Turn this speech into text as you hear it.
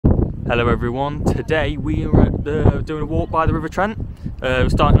Hello everyone, today we are at doing a walk by the River Trent. We're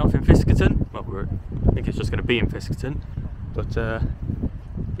starting off in Fiskerton. Well, I think it's just going to be in Fiskerton, but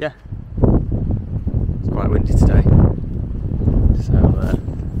yeah, it's quite windy today. So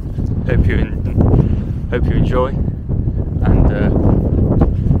hope you enjoy, and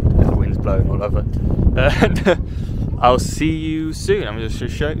the wind's blowing all over. I'll see you soon. I'm just going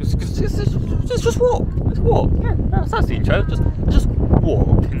to show you. Just walk. Let's walk. Yeah, that's the intro. Just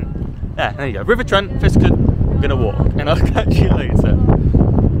walk. And yeah, there you go. River Trent, Fiskerton. I'm gonna walk, and I'll catch you later.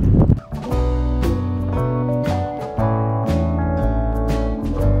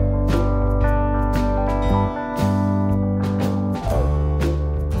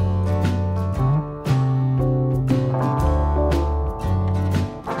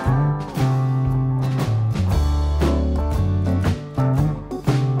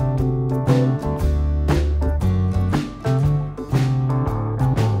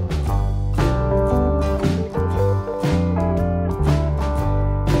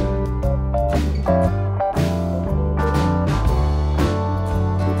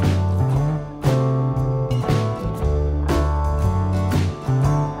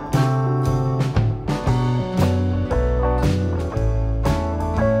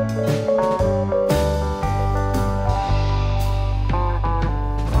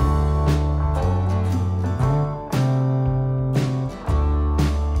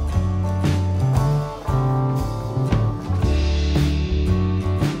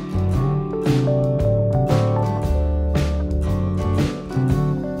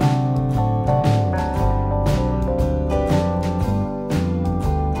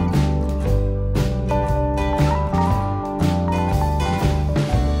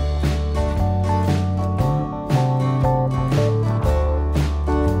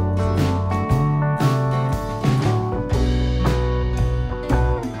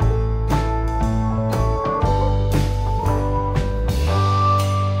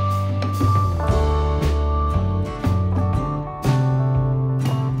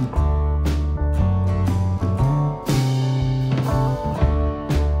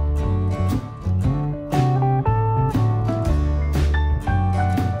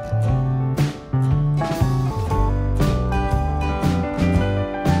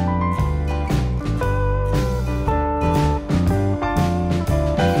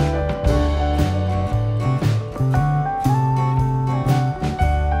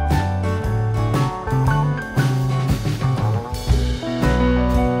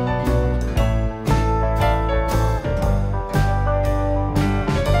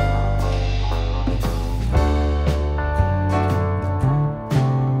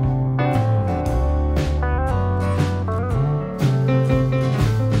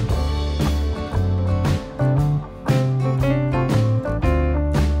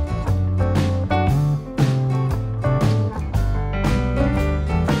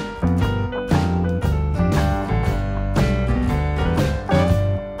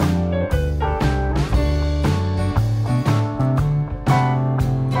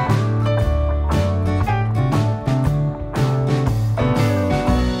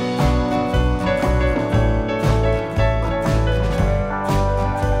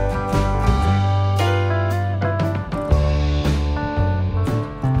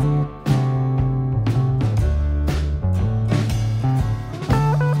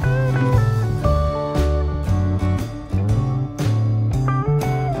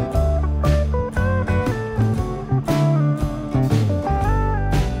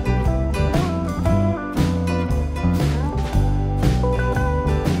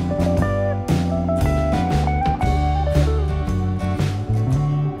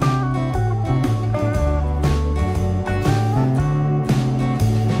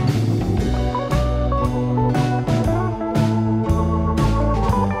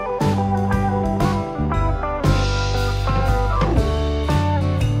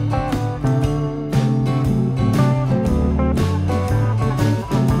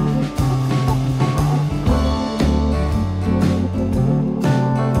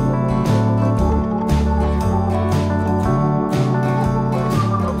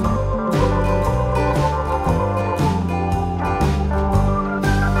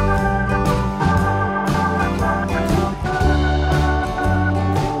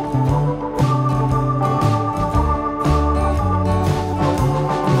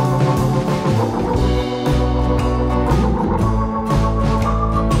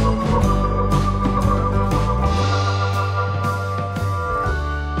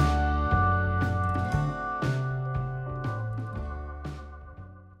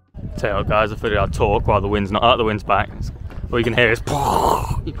 Tell you what guys, I figured I'd talk while the wind's not out, the wind's back. All you can hear is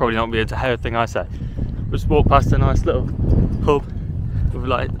you probably not be able to hear a thing I say. We just walked past a nice little pub with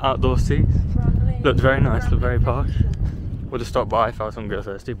like outdoor seats. Looked very nice, looked very posh. Would have stopped by if I was hungry or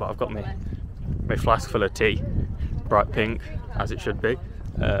thirsty, but I've got my flask full of tea, bright pink, as it should be.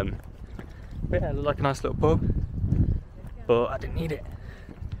 But yeah, it looked like a nice little pub, but I didn't need it.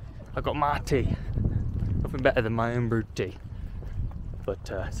 I got my tea. Nothing better than my own brewed tea.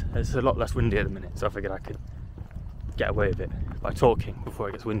 But it's a lot less windy at the minute, so I figured I could get away with it by talking before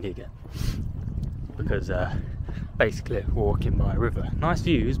it gets windy again. Because basically we're walking by a river. Nice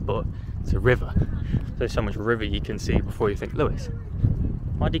views, but it's a river. There's so much river you can see before you think, Lewis,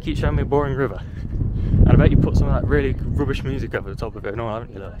 why do you keep showing me a boring river? And I bet you put some of that really rubbish music over the top of it and all,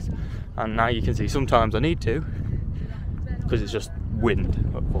 haven't you, Lewis? And now you can see sometimes I need to, because it's just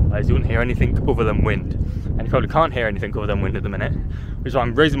wind. Otherwise you wouldn't hear anything other than wind. And you probably can't hear anything other than wind at the minute, which is why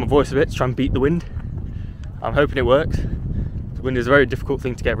I'm raising my voice a bit to try and beat the wind. I'm hoping it works. The wind is a very difficult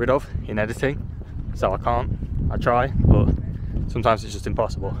thing to get rid of in editing, so I can't. I try, but sometimes it's just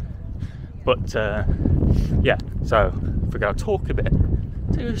impossible. But yeah, so I figured I'll talk a bit.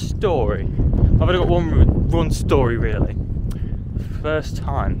 Tell you a story. I've only got one story really. The first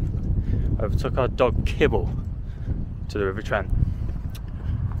time I took our dog Kibble to the River Trent.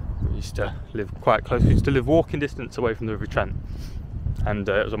 We used to live quite close. We used to live walking distance away from the River Trent, and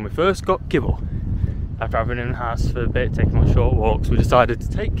it was when we first got Kibble. After having him in the house for a bit, taking on short walks, we decided to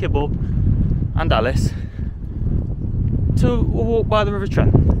take Kibble and Alice to a walk by the River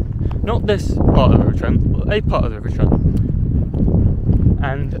Trent. Not this part of the River Trent, but a part of the River Trent.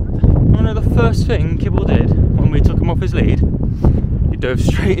 And one of the first things Kibble did when we took him off his lead, he dove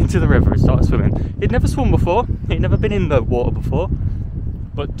straight into the river and started swimming. He'd never swum before, he'd never been in the water before,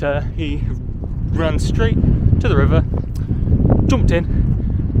 but he ran straight to the river, jumped in,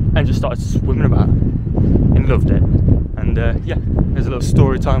 and just started swimming about. And loved it. And yeah, there's a little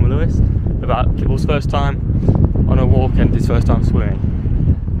story time with Lewis about Kibble's first time on a walk and his first time swimming.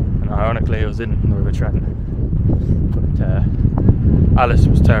 And ironically, it was in the River Trent. But Alice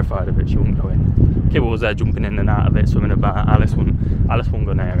was terrified of it, she wouldn't go in. Kibble was there jumping in and out of it, swimming about. Alice wouldn't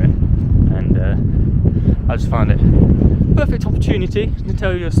go near it. And I just found it a perfect opportunity to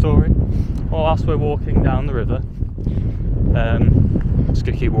tell you a story whilst we're walking down the river. Just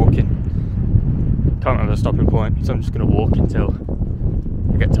gonna keep walking. Can't remember the stopping point, so I'm just going to walk until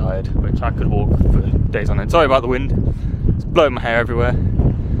I get tired, which I could walk for days on end. Sorry about the wind, it's blowing my hair everywhere.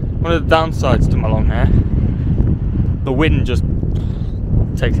 One of the downsides to my long hair, the wind just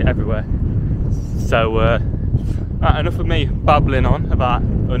takes it everywhere. So enough of me babbling on about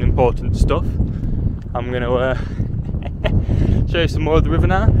unimportant stuff. I'm going to show you some more of the river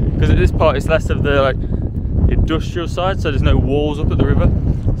now, because at this part it's less of the like industrial side, so there's no walls up at the river,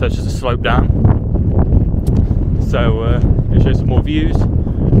 so it's just a slope down. So I'll show you some more views.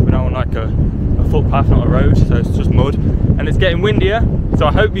 We're now on like a footpath, not a road, so it's just mud. And it's getting windier, so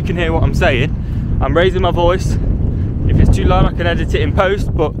I hope you can hear what I'm saying. I'm raising my voice. If it's too loud I can edit it in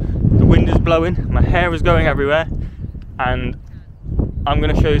post, but the wind is blowing, my hair is going everywhere, and I'm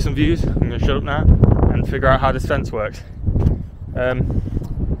going to show you some views. I'm going to shut up now and figure out how this fence works. How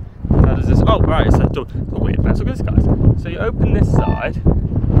does this? Oh right, it's a weird fence. Look at this, guys. So you open this side,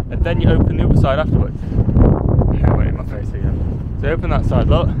 and then you open the other side afterwards. Hair went in my face again. So you open that side,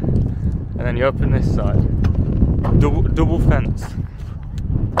 look, and then you open this side. Double fence.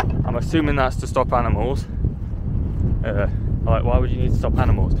 I'm assuming that's to stop animals. Like, why would you need to stop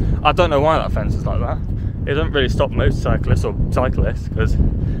animals? I don't know why that fence is like that. It doesn't really stop motorcyclists or cyclists, because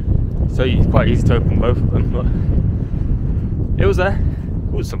it's quite easy to open both of them. But it was there.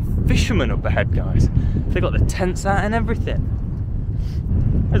 There was some fishermen up ahead, guys. They got the tents out and everything.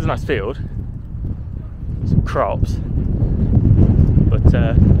 There's a nice field, some crops, but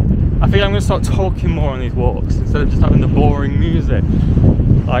I think I'm going to start talking more on these walks instead of just having the boring music.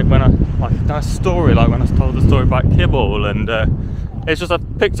 Like a nice story, like when I told the story about Kibble, and it's just I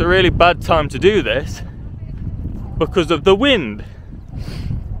picked a really bad time to do this because of the wind.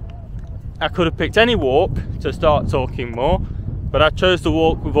 I could have picked any walk to start talking more, but I chose to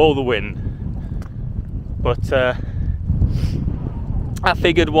walk with all the wind. But I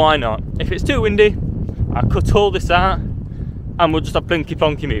figured, why not? If it's too windy, I cut all this out and we'll just have plinky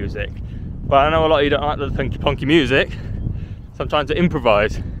plonky music. But I know a lot of you don't like the plinky plonky music, so I'm trying to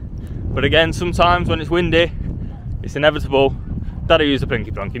improvise. But again, sometimes when it's windy, it's inevitable that I use the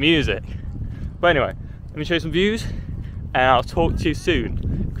plinky plonky music. But anyway, let me show you some views and I'll talk to you soon,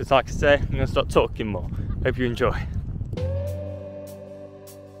 because like I say, I'm going to start talking more. Hope you enjoy.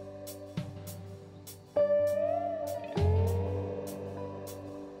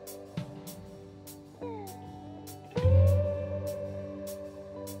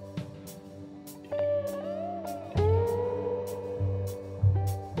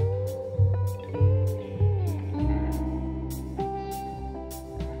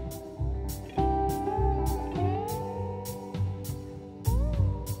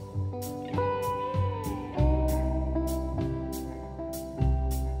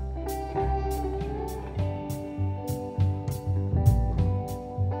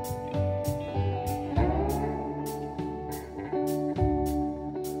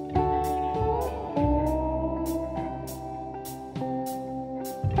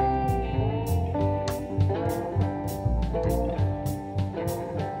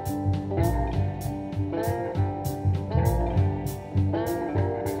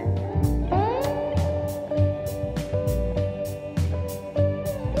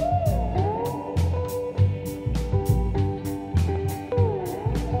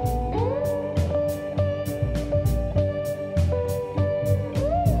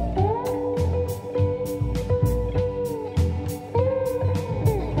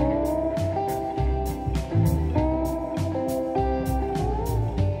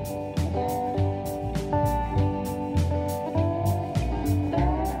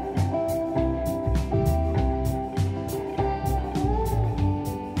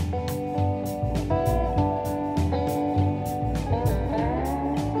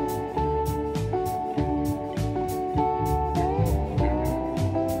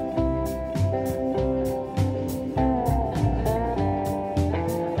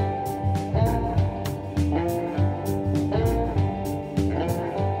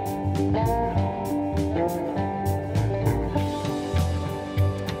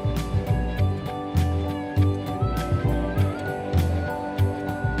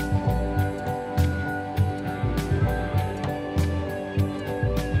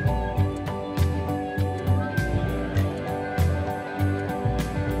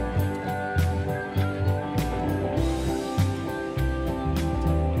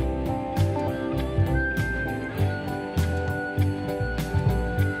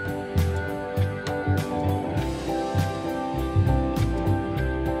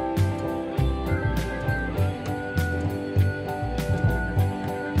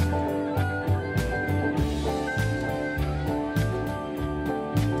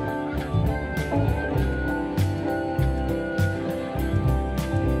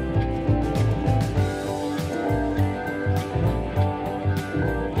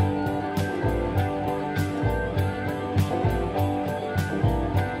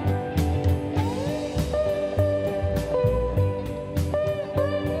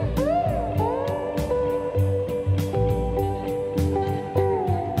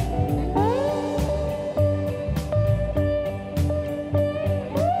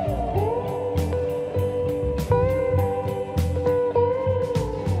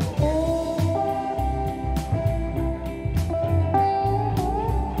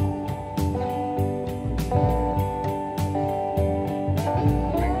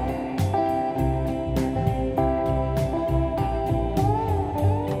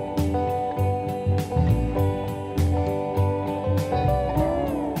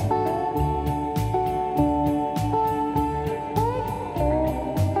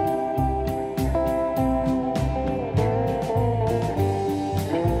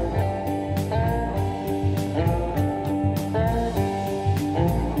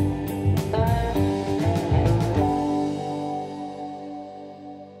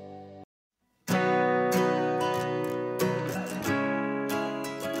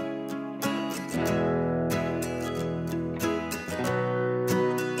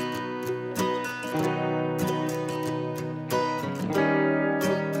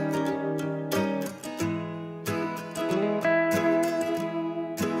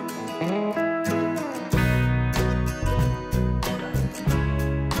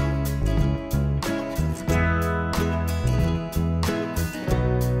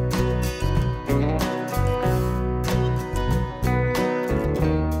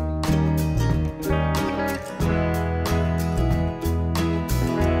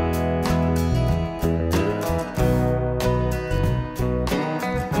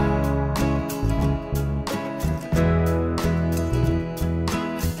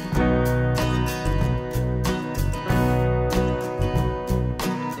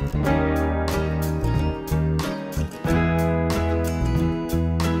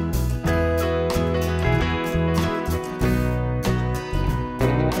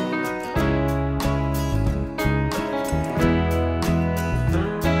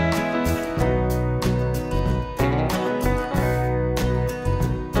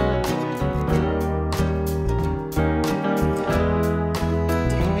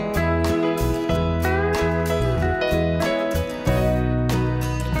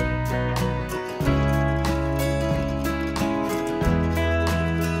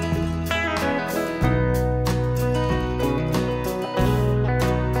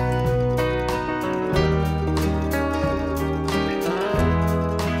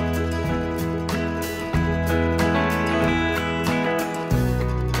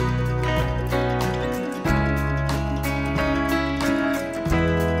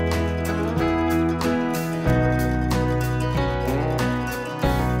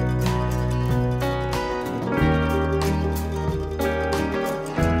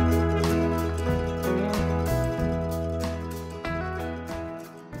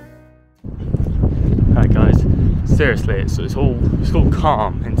 Seriously, it's all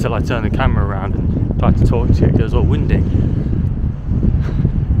calm until I turn the camera around and try to talk to you. It goes all windy.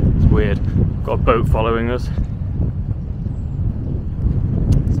 It's weird. Got a boat following us.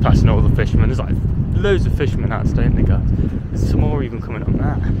 It's passing all the fishermen. There's like loads of fishermen out today, isn't there, guys? There's some more even coming up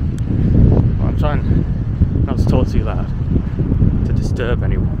now. Well, I'm trying not to talk too loud to disturb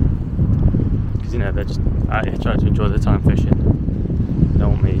anyone, because you know they're just out here trying to enjoy their time fishing. They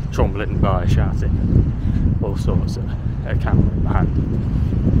don't want me trundling by shouting all sorts of a camera in my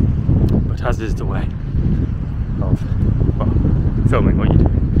hand. But as is the way of, well, filming what you do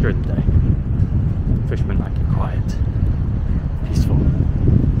during the day. Fishermen like it quiet, peaceful.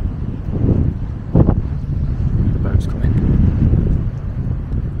 The boat's coming.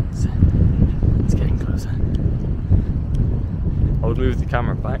 It's getting closer. I would move the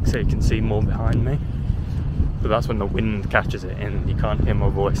camera back so you can see more behind me, but that's when the wind catches it and you can't hear my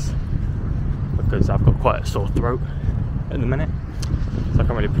voice, because I've got quite a sore throat at the minute, so I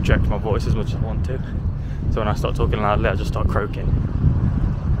can't really project my voice as much as I want to. So when I start talking loudly, I just start croaking,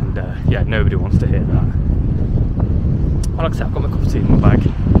 and yeah, nobody wants to hear that. Well, like I said, I've got my cup of tea in my bag,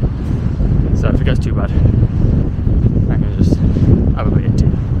 so if it gets too bad, I'm going to just have a bit of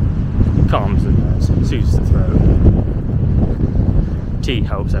tea. Calms the nerves, soothes the throat. Tea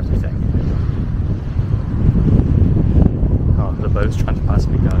helps everything. Oh, the boat's trying to pass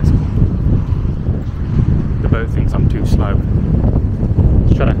me, guys. The boat thinks I'm too slow.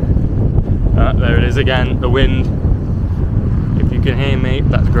 Just trying to... there it is again, the wind. If you can hear me,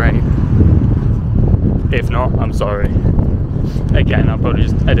 that's great. If not, I'm sorry. Again, I'll probably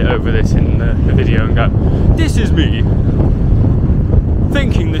just edit over this in the video and go, this is me,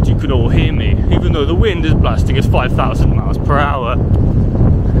 thinking that you can all hear me, even though the wind is blasting us 5,000 miles per hour.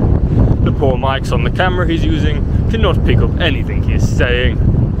 The poor mics on the camera he's using cannot pick up anything he's saying,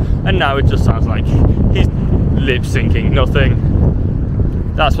 and now it just sounds like he's lip syncing nothing.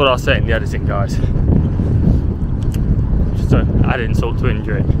 That's what I'll say in the editing, guys. Just to add insult to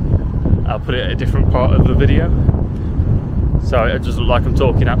injury, I'll put it at a different part of the video, so it just looks like I'm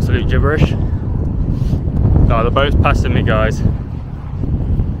talking absolute gibberish. No, the boat's passing me, guys.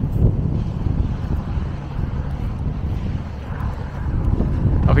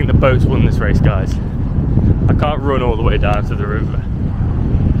 I think the boat's won this race, guys. I can't run all the way down to the river.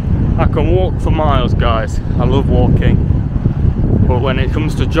 I can walk for miles, guys. I love walking. But when it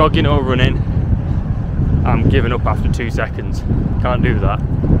comes to jogging or running, I'm giving up after 2 seconds. Can't do that.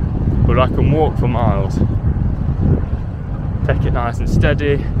 But I can walk for miles. Take it nice and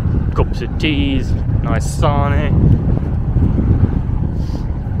steady. Cups of teas, nice sarnie.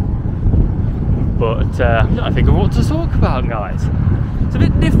 But I think of what to talk about, guys. It's a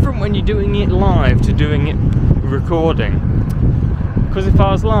bit different when you're doing it live to doing it recording. Because if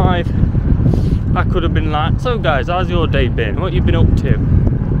I was live, I could have been like, so guys, how's your day been? What you been up to?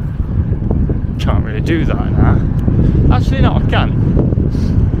 Can't really do that now. Actually, no, I can.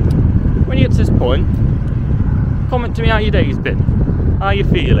 When you get to this point, comment to me how your day's been. How you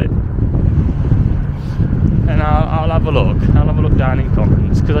feeling? and I'll have a look. I'll have a look down in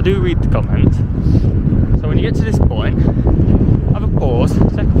comments, because I do read the comments. So when you get to this point, have a pause,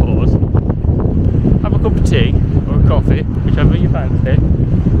 take a pause, have a cup of tea or a coffee, whichever you fancy,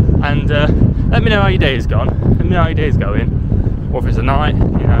 and let me know how your day has gone. Let me know how your day is going, or if it's a night,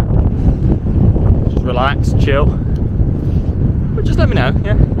 you know, just relax, chill. But just let me know.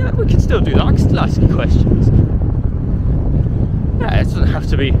 Yeah, we can still do that. I can still ask you questions. Yeah, it doesn't have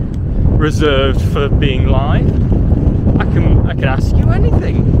to be reserved for being live. I can ask you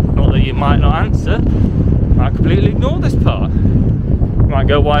anything. Not that you might not answer. I might completely ignore this part. You might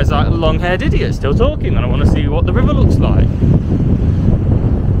go, why is that long-haired idiot still talking? And I want to see what the river looks like.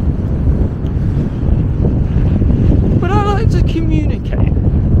 But I like to communicate.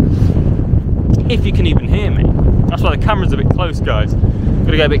 If you can even hear me. That's why the camera's a bit close, guys. I've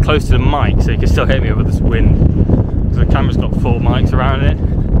got to get a bit close to the mic so you can still hear me over this wind. Because the camera's got 4 mics around it.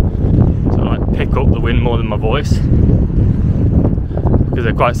 So I like pick up the wind more than my voice. Because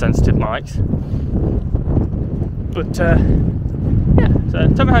they're quite sensitive mics. But yeah, so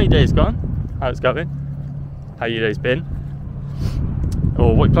tell me how your day's gone, how it's going, how your day's been,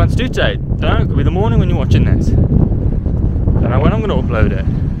 or what you plan to do today. Don't know, it could be the morning when you're watching this. Don't know when I'm going to upload it.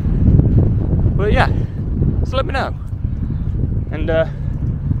 But yeah, so let me know, and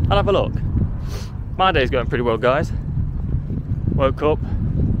I'll have a look. My day's going pretty well, guys. Woke up,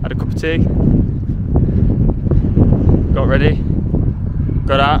 had a cup of tea, got ready,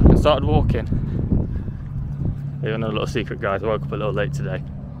 got out and started walking. Here's another little secret, guys. I woke up a little late today.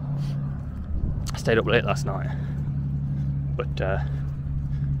 I stayed up late last night, but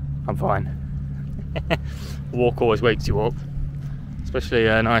I'm fine. Walk always wakes you up, especially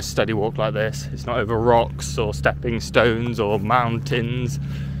a nice steady walk like this. It's not over rocks or stepping stones or mountains.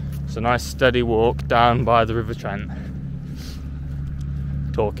 It's a nice steady walk down by the River Trent,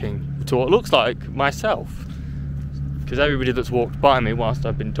 talking to what looks like myself, because everybody that's walked by me whilst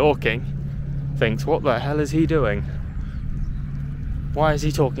I've been talking thinks, what the hell is he doing? Why is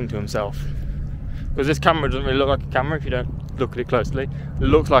he talking to himself? Because this camera doesn't really look like a camera if you don't look at it closely. It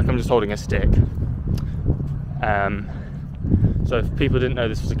looks like I'm just holding a stick. So if people didn't know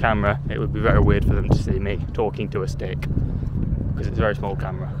this was a camera, it would be very weird for them to see me talking to a stick, because it's a very small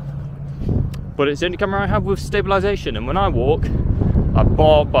camera. But it's the only camera I have with stabilisation, and when I walk, I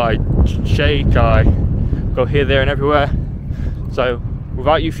bob, I shake, I go here, there and everywhere. So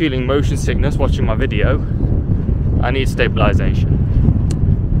without you feeling motion sickness watching my video, I need stabilisation,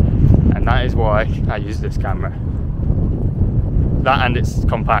 and that is why I use this camera. That, and it's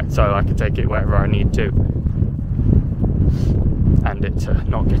compact, so I can take it wherever I need to, and it's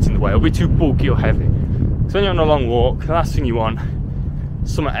not get in the way. It'll be too bulky or heavy. So when you're on a long walk, the last thing you want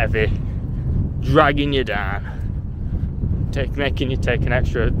is something heavy dragging you down, making you take an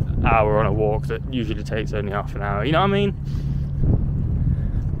extra hour on a walk that usually takes only half an hour. You know what I mean?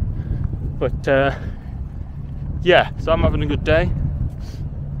 But yeah, so I'm having a good day.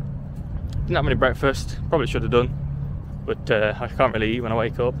 Didn't have any breakfast, probably should have done, but I can't really eat when I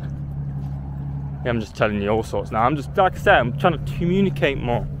wake up. Yeah, I'm just telling you all sorts now. I'm just, like I said, I'm trying to communicate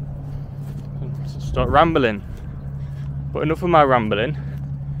more. Start rambling. But enough of my rambling.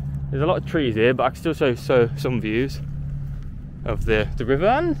 There's a lot of trees here, but I can still show some views of the river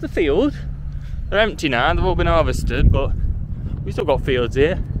and the field. They're empty now, they've all been harvested, but we still got fields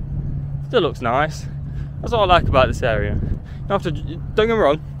here. Still looks nice. That's what I like about this area. Don't get me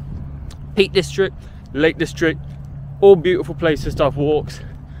wrong, Peak District, Lake District, all beautiful places to have walks,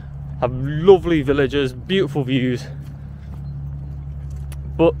 have lovely villages, beautiful views.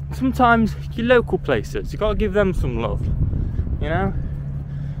 But sometimes your local places, you gotta give them some love, you know?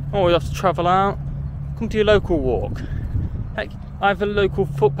 Always have to travel out, come to your local walk. Heck, I have a local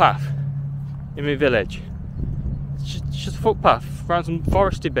footpath in my village. It's just a footpath around some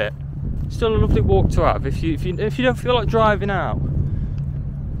foresty bit. Still a lovely walk to have. If you don't feel like driving out,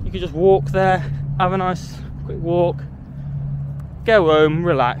 you can just walk there, have a nice quick walk, go home,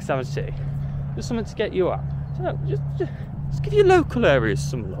 relax, have a tea. Just something to get you out. So just give your local areas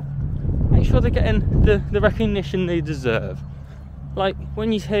some love. Make sure they're getting the recognition they deserve. Like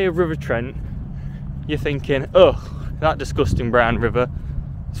when you hear River Trent, you're thinking, ugh, that disgusting brown river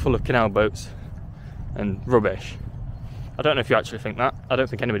is full of canal boats and rubbish. I don't know if you actually think that. I don't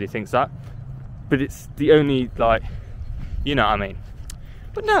think anybody thinks that. But it's the only, like, you know what I mean.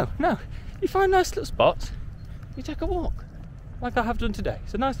 But no, you find nice little spots, you take a walk, like I have done today.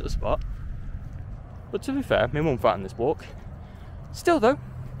 It's a nice little spot. But to be fair, my mum found this walk. Still though,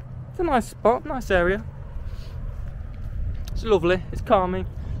 it's a nice spot, nice area. It's lovely, it's calming,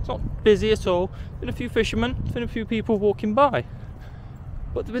 it's not busy at all. Been a few fishermen, been a few people walking by.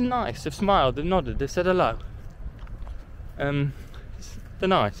 But they've been nice, they've smiled, they've nodded, they've said hello. They're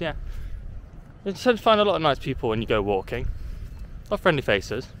nice, yeah. You tend to find a lot of nice people when you go walking. A lot of friendly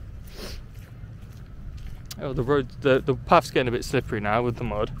faces. Oh, the road, the path's getting a bit slippery now with the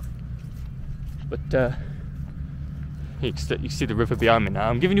mud. But you can see the river behind me now.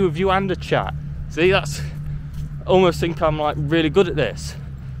 I'm giving you a view and a chat. See, that's... I almost think I'm like really good at this.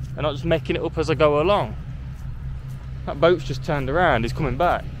 And not just making it up as I go along. That boat's just turned around, he's coming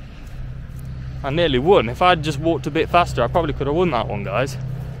back. I nearly won. If I'd just walked a bit faster, I probably could have won that one, guys.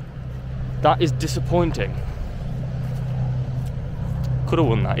 That is disappointing. Could have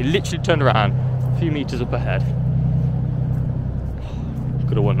won that. He literally turned around a few meters up ahead.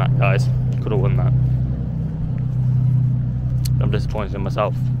 Could have won that, guys. Could have won that. I'm disappointed in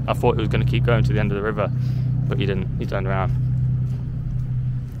myself. I thought he was going to keep going to the end of the river, but he didn't. He turned around.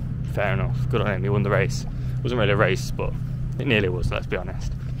 Fair enough. Good on him. He won the race. It wasn't really a race, but it nearly was, let's be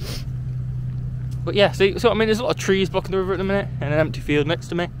honest. But yeah, see, so I mean, there's a lot of trees blocking the river at the minute and an empty field next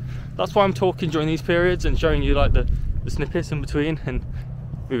to me. That's why I'm talking during these periods and showing you like the snippets in between and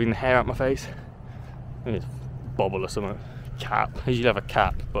moving the hair out my face. Maybe it's a bobble or something. Cap. I usually have a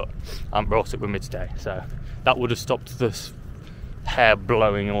cap, but I haven't brought it with me today, so that would have stopped this hair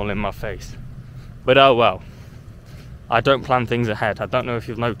blowing all in my face. But oh well. I don't plan things ahead. I don't know if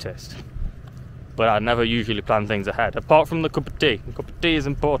you've noticed, but I never usually plan things ahead, apart from the cup of tea. The cup of tea is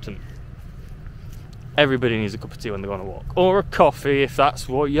important. Everybody needs a cup of tea when they go on a walk, or a coffee if that's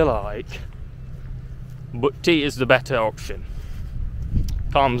what you like, but tea is the better option.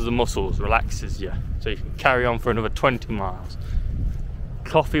 Calms the muscles, relaxes you, so you can carry on for another 20 miles.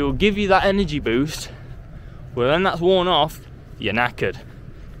 Coffee will give you that energy boost, but when that's worn off, you're knackered.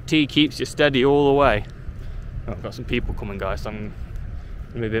 Tea keeps you steady all the way. Oh, I've got some people coming, guys, so I'm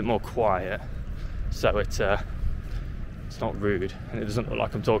going to be a bit more quiet, so it's not rude, and it doesn't look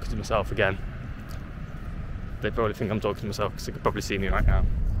like I'm talking to myself again. They probably think I'm talking to myself because they could probably see me right now.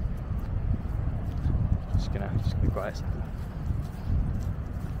 Just gonna be quiet a second.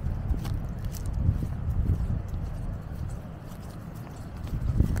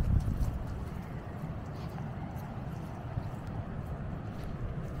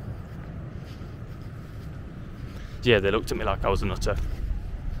 Yeah, they looked at me like I was a nutter.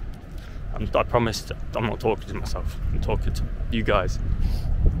 I promised I'm not talking to myself. I'm talking to you guys.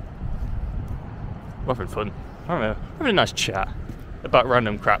 We're having fun. I don't know, having a nice chat about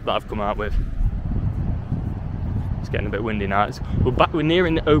random crap that I've come out with. It's getting a bit windy now. We're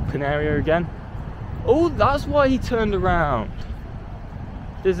nearing the open area again. Oh, that's why he turned around.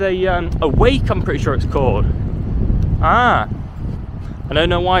 There's a wake, I'm pretty sure it's called. Ah, I don't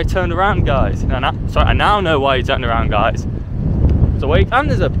know why he turned around, guys. I now know why he turned around, guys. There's a wake and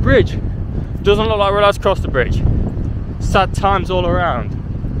there's a bridge. Doesn't look like we're allowed to cross the bridge. Sad times all around.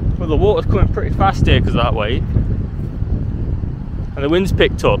 Well, the water's coming pretty fast here because of that wake. And the wind's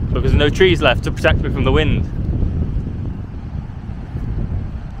picked up because there's no trees left to protect me from the wind.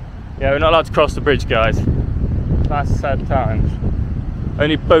 Yeah, we're not allowed to cross the bridge, guys. That's sad times.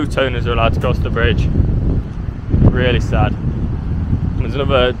 Only boat owners are allowed to cross the bridge. Really sad. There's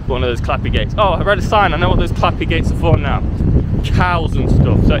another one of those clappy gates. Oh, I read a sign. I know what those clappy gates are for now. Cows and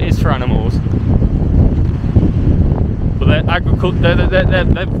stuff. So it is for animals. But they're like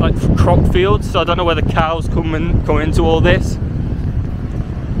crop fields. So I don't know where the cows come into all this.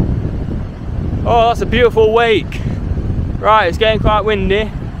 Oh, that's a beautiful wake. Right, it's getting quite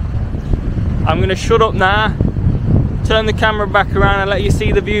windy. I'm going to shut up now. Turn the camera back around and let you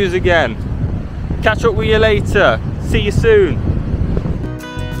see the views again. Catch up with you later. See you soon.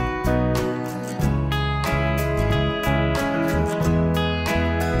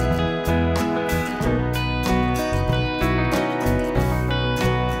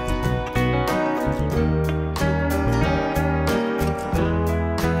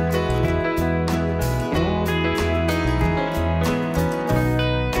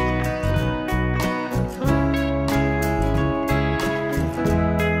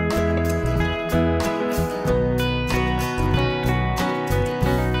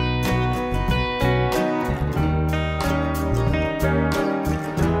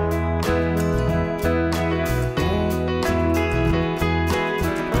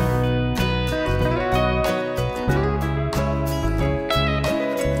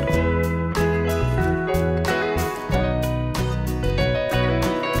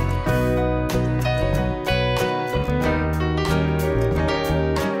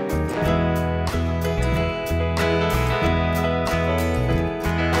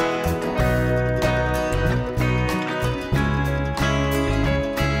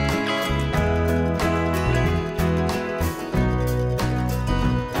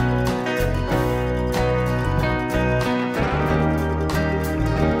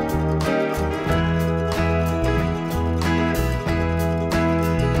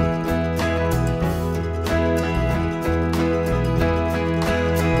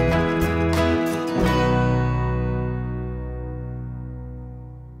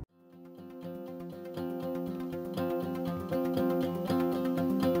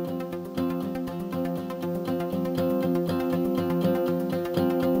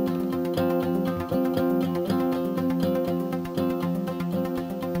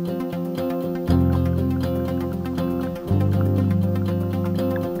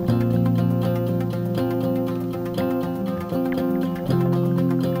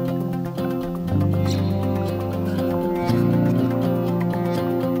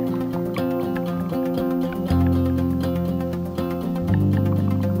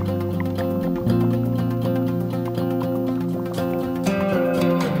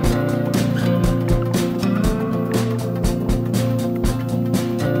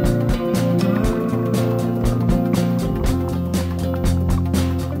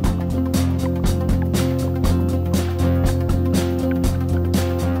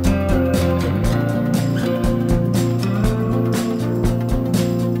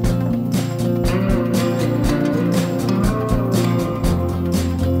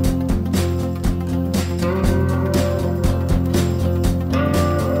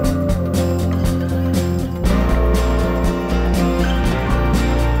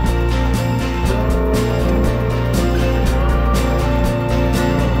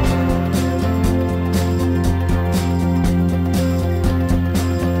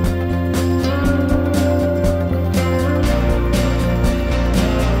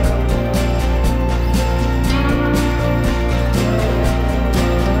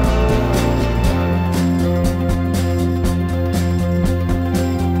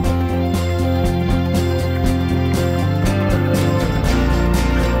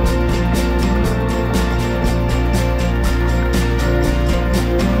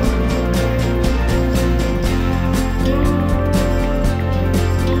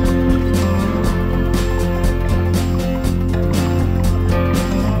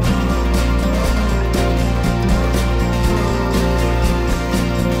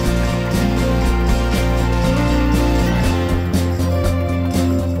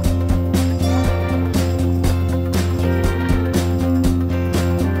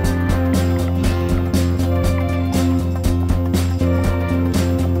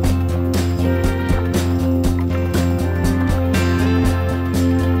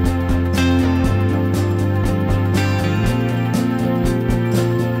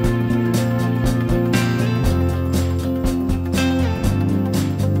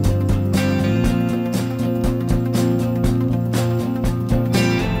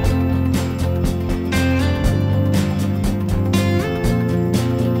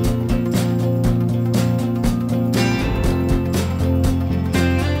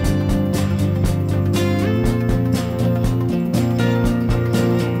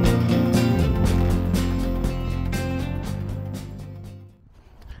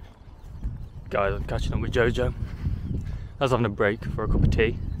 guys, I'm catching up with Jojo. I was having a break for a cup of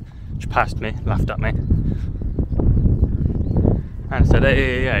tea. She passed me, laughed at me, and I said,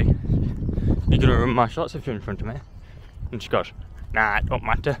 hey, you're gonna run my shots if you're in front of me? And she goes, nah, it don't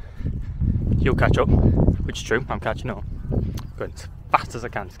matter. You'll catch up, which is true, I'm catching up. Going as fast as I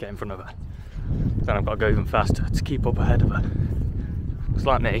can to get in front of her. Then I've got to go even faster to keep up ahead of her. Because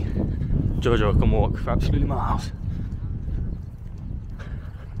like me, Jojo can walk for absolutely miles.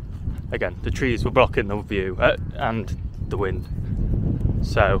 Again, the trees were blocking the view and the wind.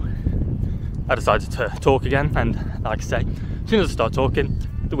 So I decided to talk again, and like I say, as soon as I start talking,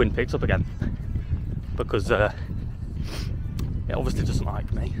 the wind picks up again. Because it obviously doesn't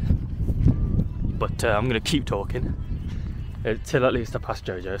like me. But I'm going to keep talking till at least I pass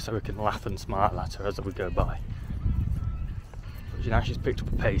Jojo, so we can laugh and smile at her as we go by. But now she's picked up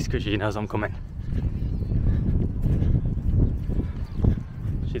a pace because she knows I'm coming.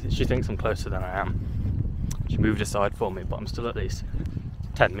 She thinks I'm closer than I am. She moved aside for me, but I'm still at least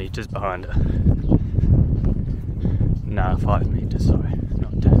 10 metres behind her. Nah, 5 metres, sorry,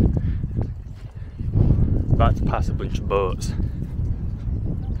 not 10. About to pass a bunch of boats.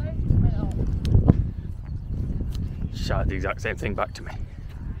 She shouted the exact same thing back to me.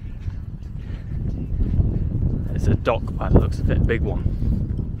 It's a dock by the looks of it, a big one.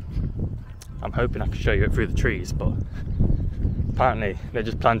 I'm hoping I can show you it through the trees, but apparently they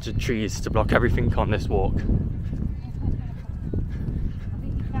just planted trees to block everything on this walk.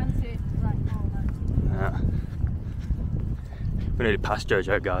 We nearly passed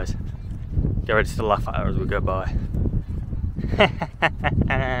Jojo, guys. Get ready to laugh at her as we go by.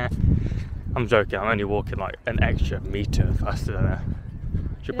 I'm joking, I'm only walking like an extra metre faster than her.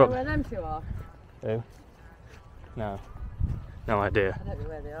 Do you know where them two are? Who? No. No idea. I don't know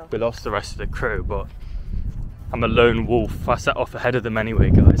where they are. We lost the rest of the crew, but I'm a lone wolf. I set off ahead of them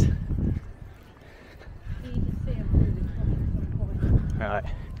anyway, guys. Right,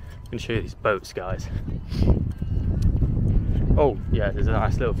 I'm going to show you these boats, guys. Oh, yeah, there's a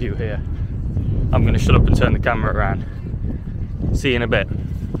nice little view here. I'm going to shut up and turn the camera around. See you in a bit.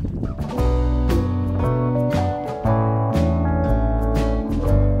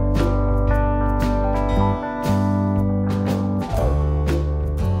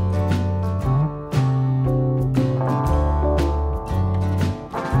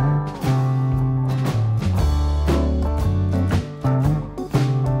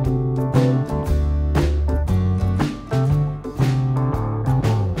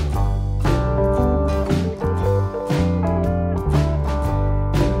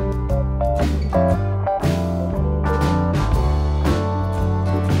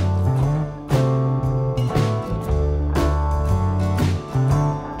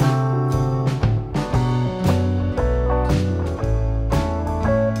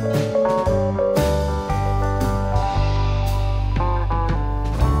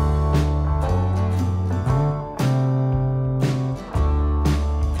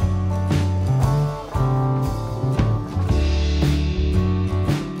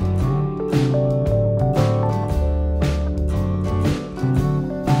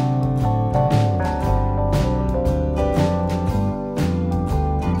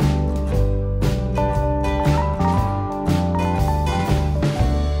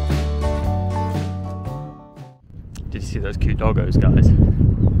 See those cute doggos, guys?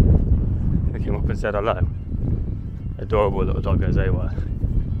 They came up and said hello. Adorable little doggos they were.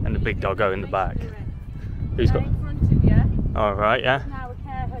 And the big doggo in the back. Who's got? In front of you. All right, yeah. It's now a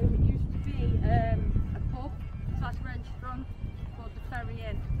care home. It used to be a pub / restaurant called the Ferry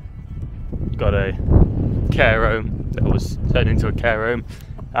Inn. Got a care home that was turned into a care home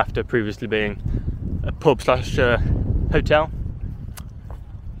after previously being a pub / hotel.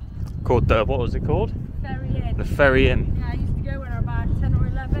 Called the, what was it called? Ferry Inn. The Ferry Inn. Yeah, I used to go when I was about 10 or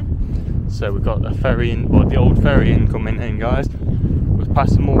 11. So we've got the Ferry Inn, or the old Ferry Inn coming in, guys. We're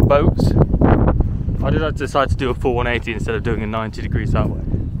passing more boats. Why did I decide to do a full 180 instead of doing a 90 degrees that way?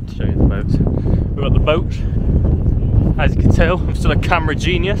 To show you the boats. We've got the boat. As you can tell, I'm still a camera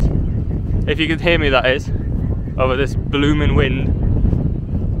genius. If you can hear me, that is. Over this blooming wind.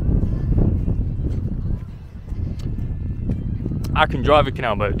 I can drive a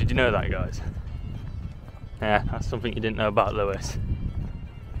canal boat, did you know that, guys? Yeah, that's something you didn't know about Lewis.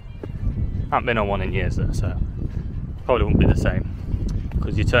 I haven't been on one in years though, so probably wouldn't be the same.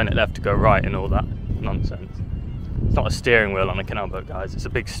 Because you turn it left to go right and all that nonsense. It's not a steering wheel on a canal boat, guys, it's a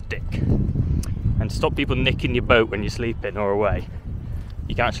big stick. And to stop people nicking your boat when you're sleeping or away,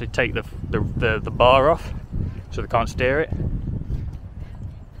 you can actually take the bar off so they can't steer it.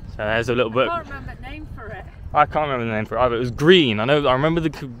 So there's a little bit. I can't remember the name for it. I can't remember the name for it either. It was green. I remember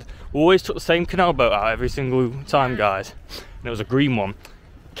We always took the same canal boat out every single time, guys. And it was a green one.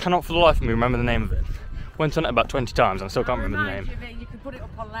 Cannot for the life of me remember the name of it. Went on it about 20 times and I still can't remember the name. You can put it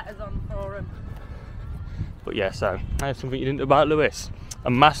up on letters on for him. But yeah, so I have something you didn't know about Lewis. A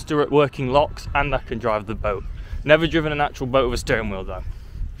master at working locks, and I can drive the boat. Never driven an actual boat with a steering wheel though.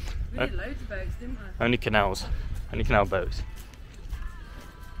 We had loads of boats, didn't we? Only canals. Only canal boats.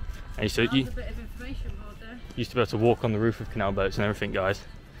 And so you a bit of information board there. used to be able to walk on the roof of canal boats and everything, guys.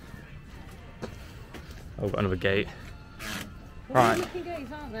 Oh, got another gate. Right.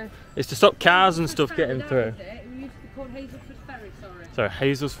 Gates, aren't there? It's to stop cars and stuff getting through. It used to be called Hazelford Ferry, sorry. So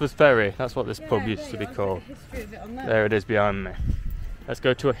Hazelford Ferry, that's what this pub used to be called. There it is behind me. Let's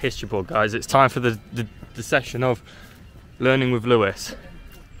go to a history board, guys. It's time for the session of learning with Lewis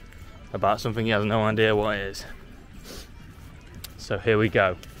about something he has no idea what it is. So here we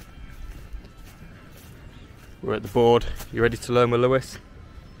go. We're at the board. You ready to learn with Lewis?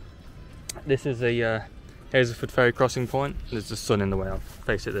 This is a Hazelford Ferry crossing point. There's the sun in the way. I'll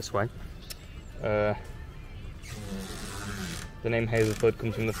face it this way. The name Hazelford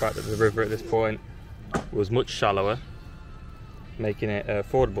comes from the fact that the river at this point was much shallower, making it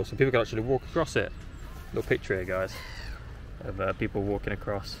affordable so people could actually walk across it. Little picture here, guys, of people walking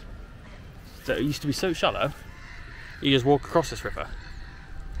across. So it used to be so shallow, you just walk across this river.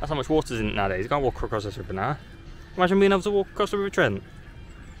 That's how much water's in it nowadays. You can't walk across this river now. Imagine being able to walk across the River Trent.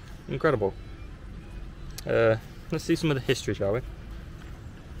 Incredible. Let's see some of the history, shall we?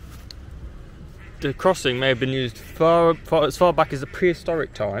 The crossing may have been used as far back as the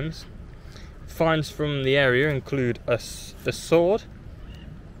prehistoric times. Finds from the area include a sword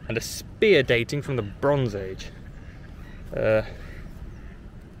and a spear dating from the Bronze Age.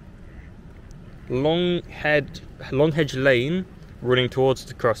 Longhedge Lane, running towards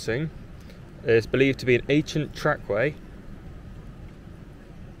the crossing, is believed to be an ancient trackway,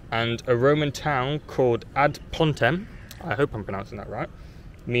 and a Roman town called Ad Pontem, I hope I'm pronouncing that right,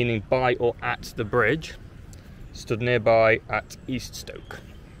 meaning by or at the bridge, stood nearby at Eaststoke.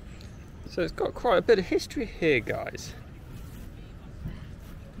 So it's got quite a bit of history here, guys.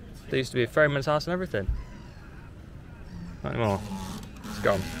 There used to be a ferryman's house and everything. Not anymore. It's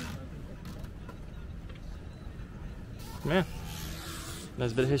gone. Yeah.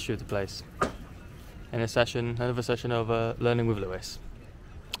 There's a bit of history of the place. In a session, another session of learning with Lewis.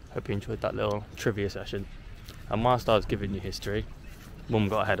 Hope you enjoyed that little trivia session. And whilst I was giving you history, Mum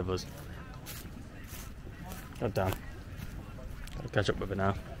got ahead of us. God damn. Gotta catch up with her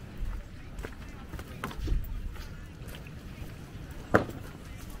now.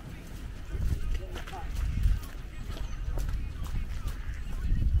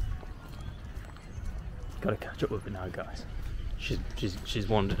 Gotta catch up with her now, guys. She's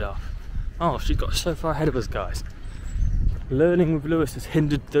wandered off. Oh, she's got so far ahead of us, guys. Learning with Lewis has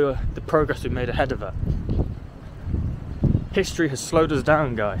hindered the progress we've made ahead of her. History has slowed us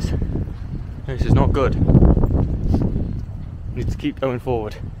down, guys. This is not good. We need to keep going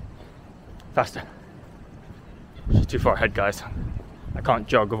forward. Faster. She's too far ahead, guys. I can't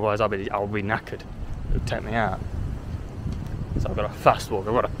jog, otherwise I'll be knackered. It'll take me out. So I've got a fast walk,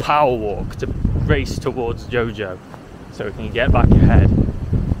 I've got a power walk to race towards Jojo so we can get back ahead.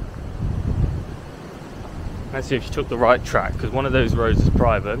 Let's see if she took the right track, because one of those roads is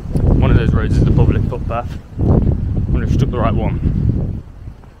private, one of those roads is the public footpath. I wonder if she took the right one.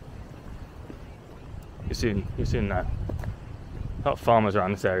 You soon know. A lot of farmers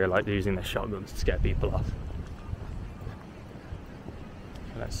around this area like using their shotguns to scare people off.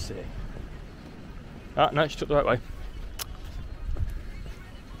 Let's see. Ah, no, she took the right way.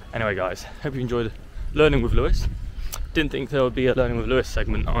 Anyway, guys, hope you enjoyed learning with Lewis. Didn't think there would be a learning with Lewis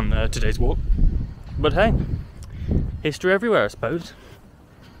segment on today's walk, but hey, history everywhere, I suppose.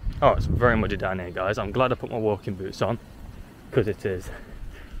 Oh, it's very muddy down here, guys. I'm glad I put my walking boots on, because it is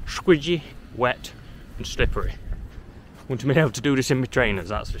squidgy, wet and slippery. Wouldn't have been able to do this in my trainers,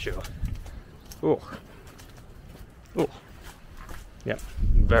 that's for sure. Oh, yeah,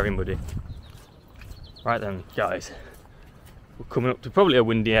 very muddy. Right then, guys, we're coming up to probably a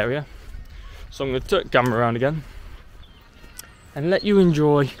windy area, so I'm going to turn the camera around again and let you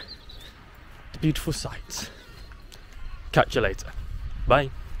enjoy the beautiful sights. Catch you later. Bye.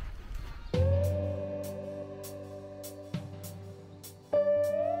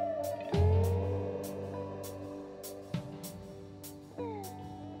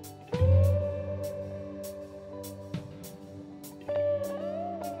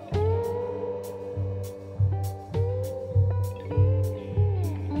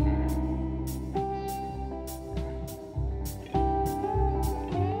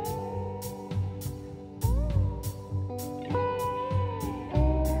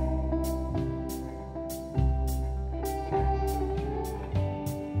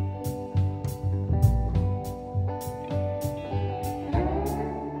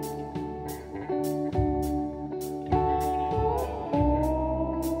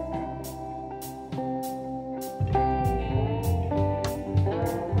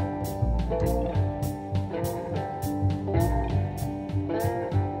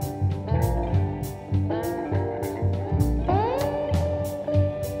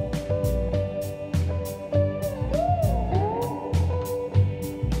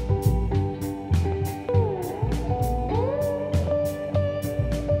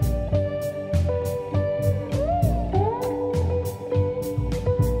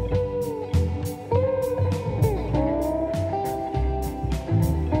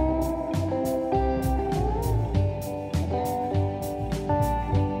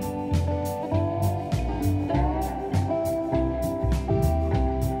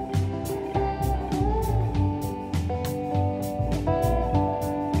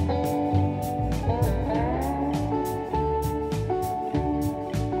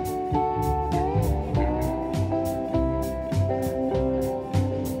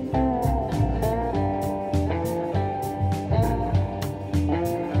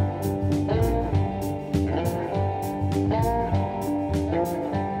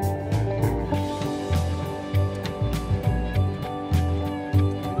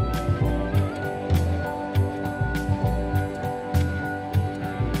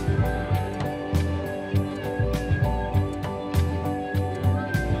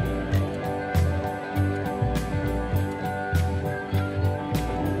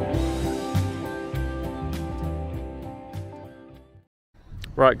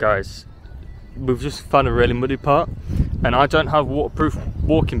 Right guys, we've just found a really muddy part, and I don't have waterproof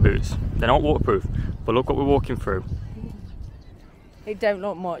walking boots. They're not waterproof, but look what we're walking through. It don't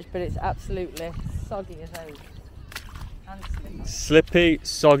look much, but it's absolutely soggy as hell. And slippy. Slippy,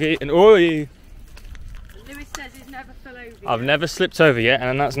 soggy, and oi! Lewis says he's never fell over yet. I've never slipped over yet,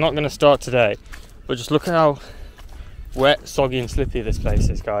 and that's not going to start today. But just look at how wet, soggy and slippy this place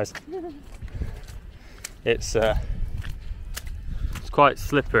is, guys. It's quite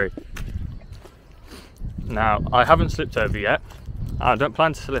slippery. Now, I haven't slipped over yet. I don't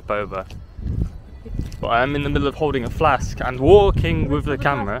plan to slip over. But I am in the middle of holding a flask and walking with the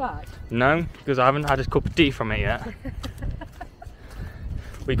camera. No, because I haven't had a cup of tea from it yet.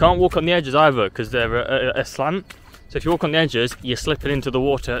 We can't walk on the edges either because they're a slant. So if you walk on the edges, you're slipping into the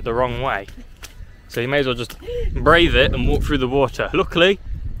water the wrong way. So you may as well just brave it and walk through the water. Luckily,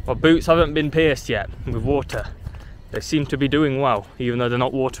 my boots haven't been pierced yet with water. They seem to be doing well, even though they're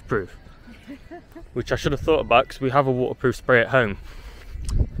not waterproof. Which I should have thought about because we have a waterproof spray at home.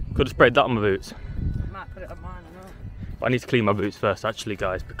 Could have sprayed that on my boots. Might put it on mine or not. But I need to clean my boots first actually,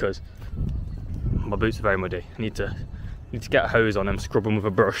 guys, because my boots are very muddy. I need to get a hose on them, scrub them with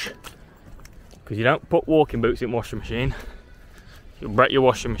a brush. Because you don't put walking boots in washing machine, you'll break your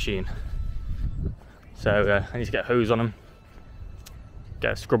washing machine. So I need to get a hose on them,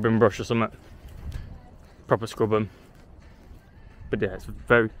 get a scrubbing brush or something, proper scrub them. But yeah, it's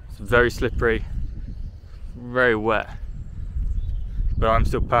very slippery, very wet. But I'm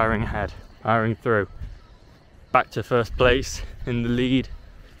still powering ahead, powering through. Back to first place in the lead.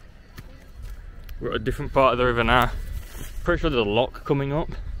 We're at a different part of the river now. Pretty sure there's a lock coming up.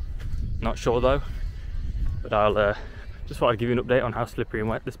 Not sure though. But I'll just thought I'd give you an update on how slippery and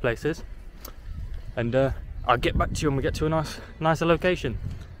wet this place is. And I'll get back to you when we get to a nicer location.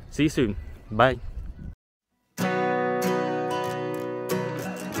 See you soon. Bye.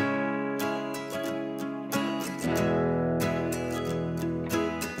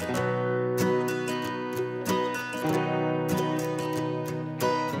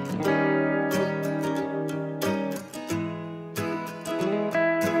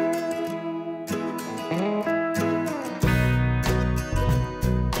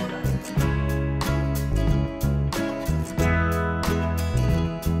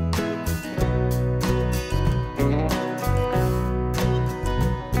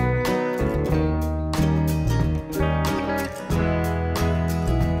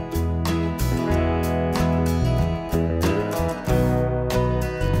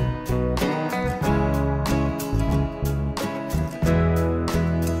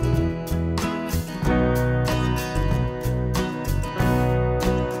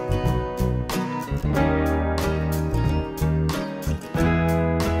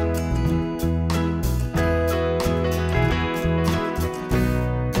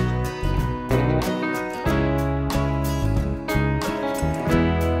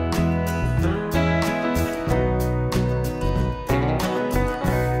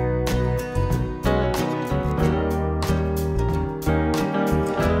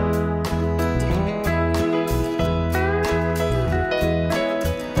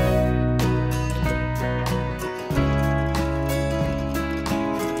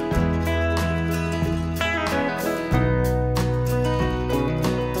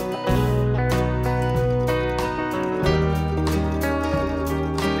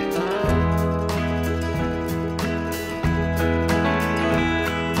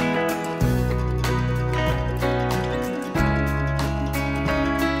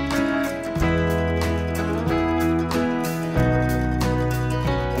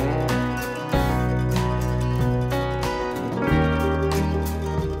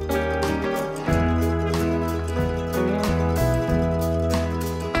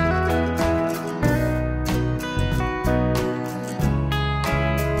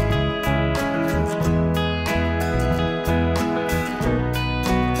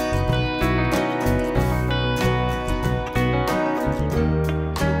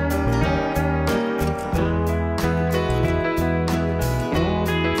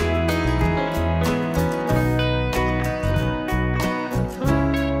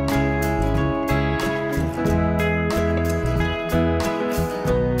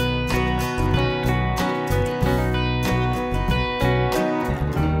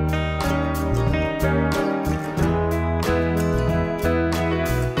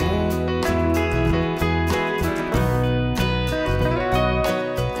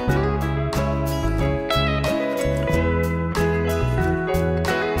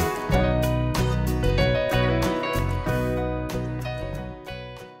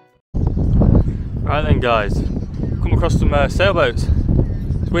 Right then guys, come across some sailboats.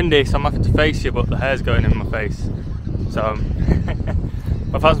 It's windy, so I'm having to face you, but the hair's going in my face. So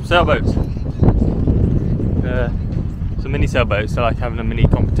I found some sailboats. Some mini sailboats, so like having a mini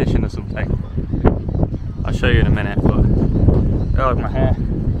competition or something. I'll show you in a minute, but oh, my hair.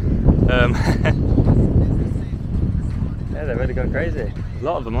 Yeah, they're really going crazy. There's a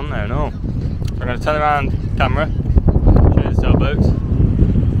lot of them on there and all. I'm going to turn around camera, show you the sailboats.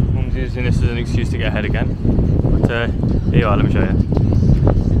 Mum's using this as an excuse to get ahead again. But here you are, let me show you.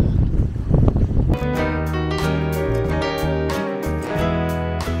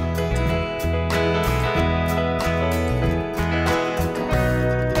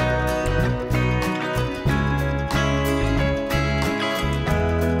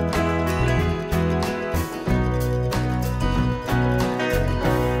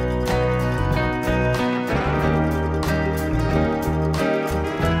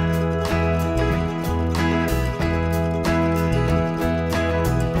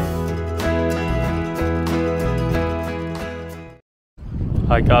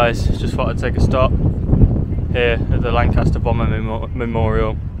 Hi guys, just thought I'd take a stop here at the Lancaster Bomber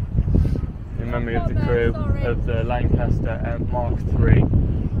Memorial in memory of the crew of the Lancaster Mark III.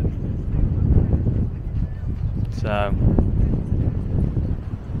 So,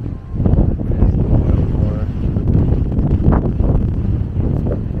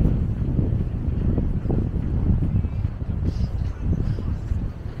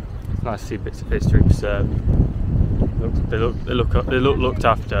 it's nice to see bits of history preserved. They look looked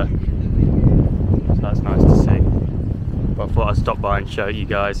after, so that's nice to see. But I thought I'd stop by and show you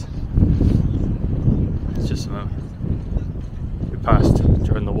guys. It's just something we passed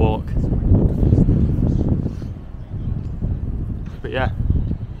during the walk. But yeah,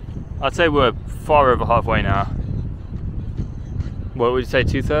 I'd say we're far over halfway now. What would you say,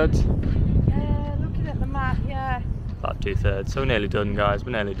 2/3? Yeah, looking at the map, yeah. About 2/3. So we're nearly done, guys.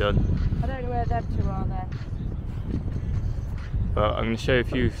 We're nearly done. I don't know where them two are there. But I'm going to show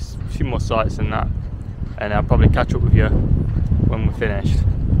you a few more sights than that, and I'll probably catch up with you when we're finished.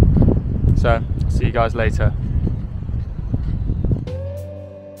 So, see you guys later.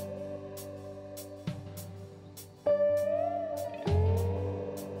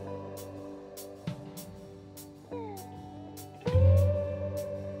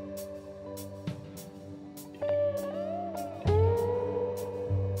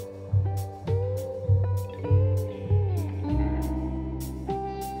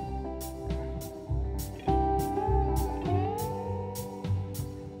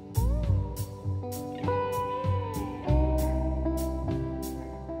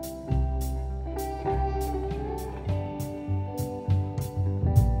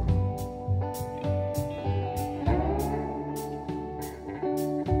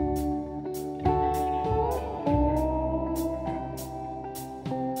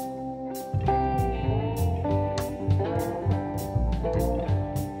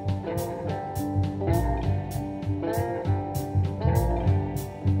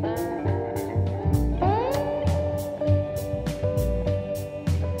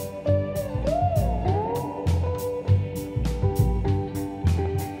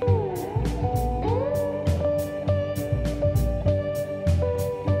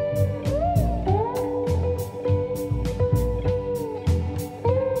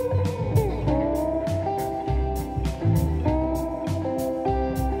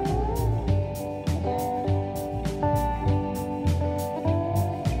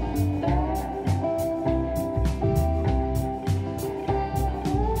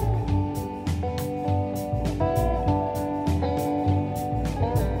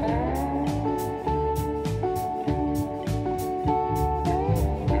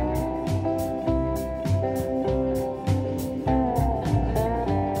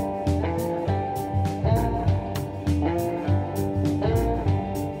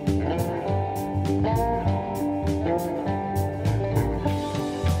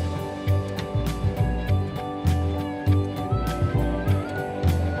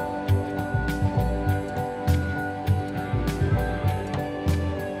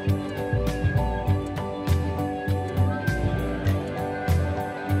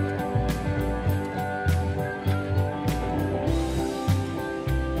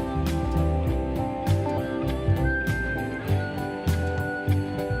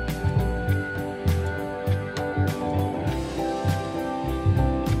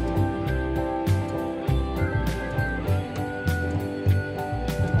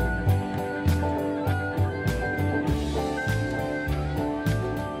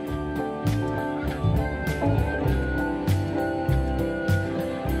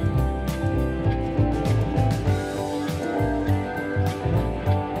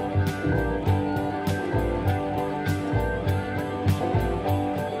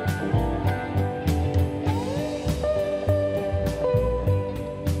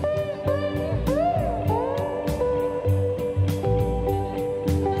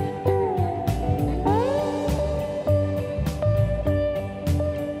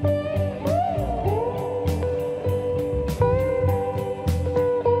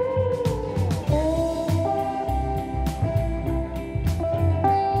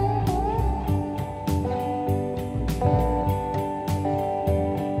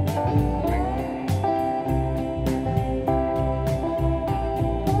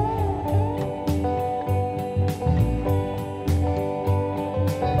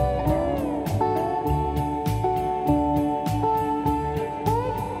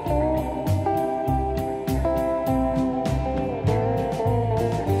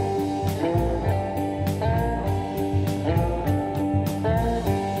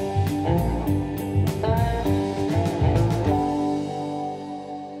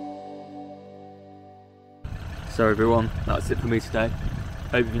 So everyone, that's it for me today.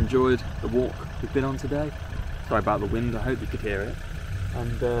 Hope you've enjoyed the walk we've been on today. Sorry about the wind, I hope you could hear it.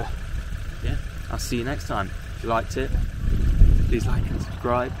 And yeah, I'll see you next time. If you liked it, please like and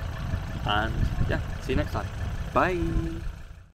subscribe. And yeah, see you next time. Bye!